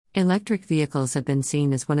Electric vehicles have been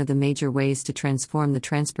seen as one of the major ways to transform the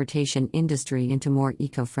transportation industry into more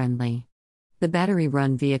eco-friendly. The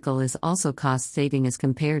battery-run vehicle is also cost-saving as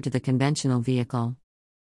compared to the conventional vehicle.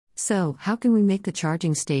 So, how can we make the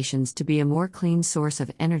charging stations to be a more clean source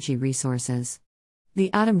of energy resources? The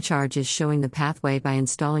ATUM Charge is showing the pathway by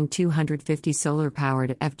installing 250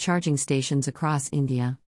 solar-powered EV charging stations across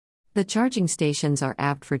India. The charging stations are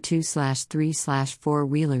apt for 2/3/4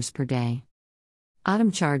 wheelers per day.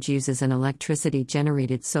 ATUM Charge uses an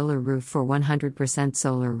electricity-generated solar roof for 100%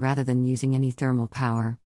 solar rather than using any thermal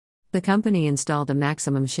power. The company installed a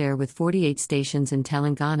maximum share with 48 stations in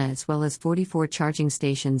Telangana as well as 44 charging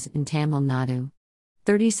stations in Tamil Nadu,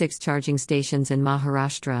 36 charging stations in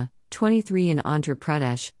Maharashtra, 23 in Andhra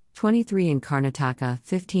Pradesh, 23 in Karnataka,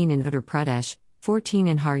 15 in Uttar Pradesh, 14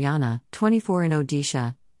 in Haryana, 24 in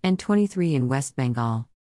Odisha, and 23 in West Bengal.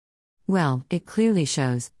 Well, it clearly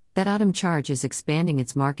shows that ATUM Charge is expanding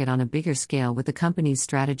its market on a bigger scale, with the company's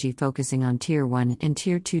strategy focusing on Tier 1 and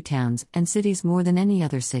Tier 2 towns and cities more than any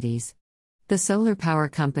other cities. The solar power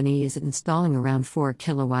company is installing around 4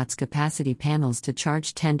 kilowatts capacity panels to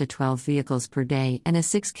charge 10 to 12 vehicles per day and a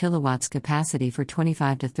 6 kilowatts capacity for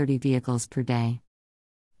 25 to 30 vehicles per day.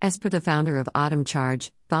 As per the founder of ATUM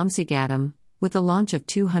Charge, Vamsi Gautam, with the launch of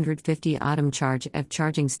 250 ATUM Charge EV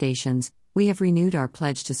charging stations, we have renewed our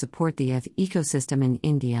pledge to support the EV ecosystem in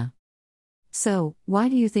India. So, why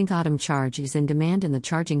do you think ATUM Charge is in demand in the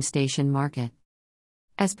charging station market?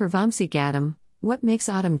 As per Vamsi Gautam, what makes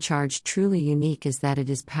ATUM Charge truly unique is that it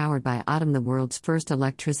is powered by ATUM, the world's first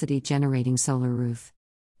electricity-generating solar roof.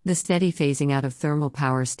 The steady phasing out of thermal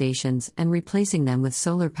power stations and replacing them with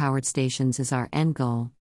solar-powered stations is our end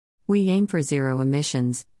goal. We aim for zero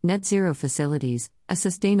emissions, net zero facilities, a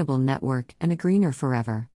sustainable network, and a greener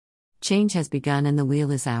forever. Change has begun and the wheel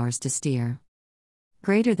is ours to steer.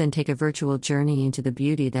 Greater than take a virtual journey into the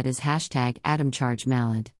beauty that is #ATUM Charge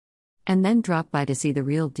Malad. And then drop by to see the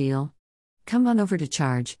real deal. Come on over to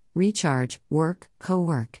charge, recharge, work,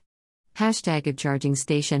 co-work. #EV charging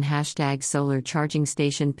station #solar charging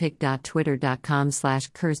station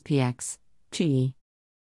pic.twitter.com/kurspx. Ge.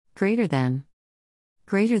 Greater than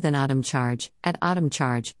ATUM Charge, at ATUM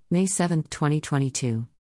Charge, May 7, 2022.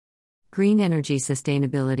 Green energy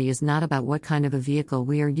sustainability is not about what kind of a vehicle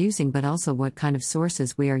we are using but also what kind of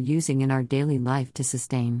sources we are using in our daily life to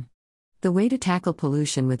sustain. The way to tackle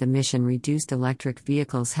pollution with emission-reduced electric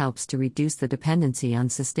vehicles helps to reduce the dependency on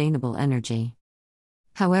sustainable energy.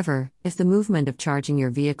 However, if the movement of charging your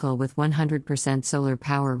vehicle with 100% solar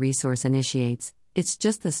power resource initiates, it's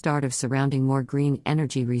just the start of surrounding more green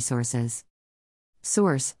energy resources.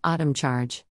 Source: ATUM Charge.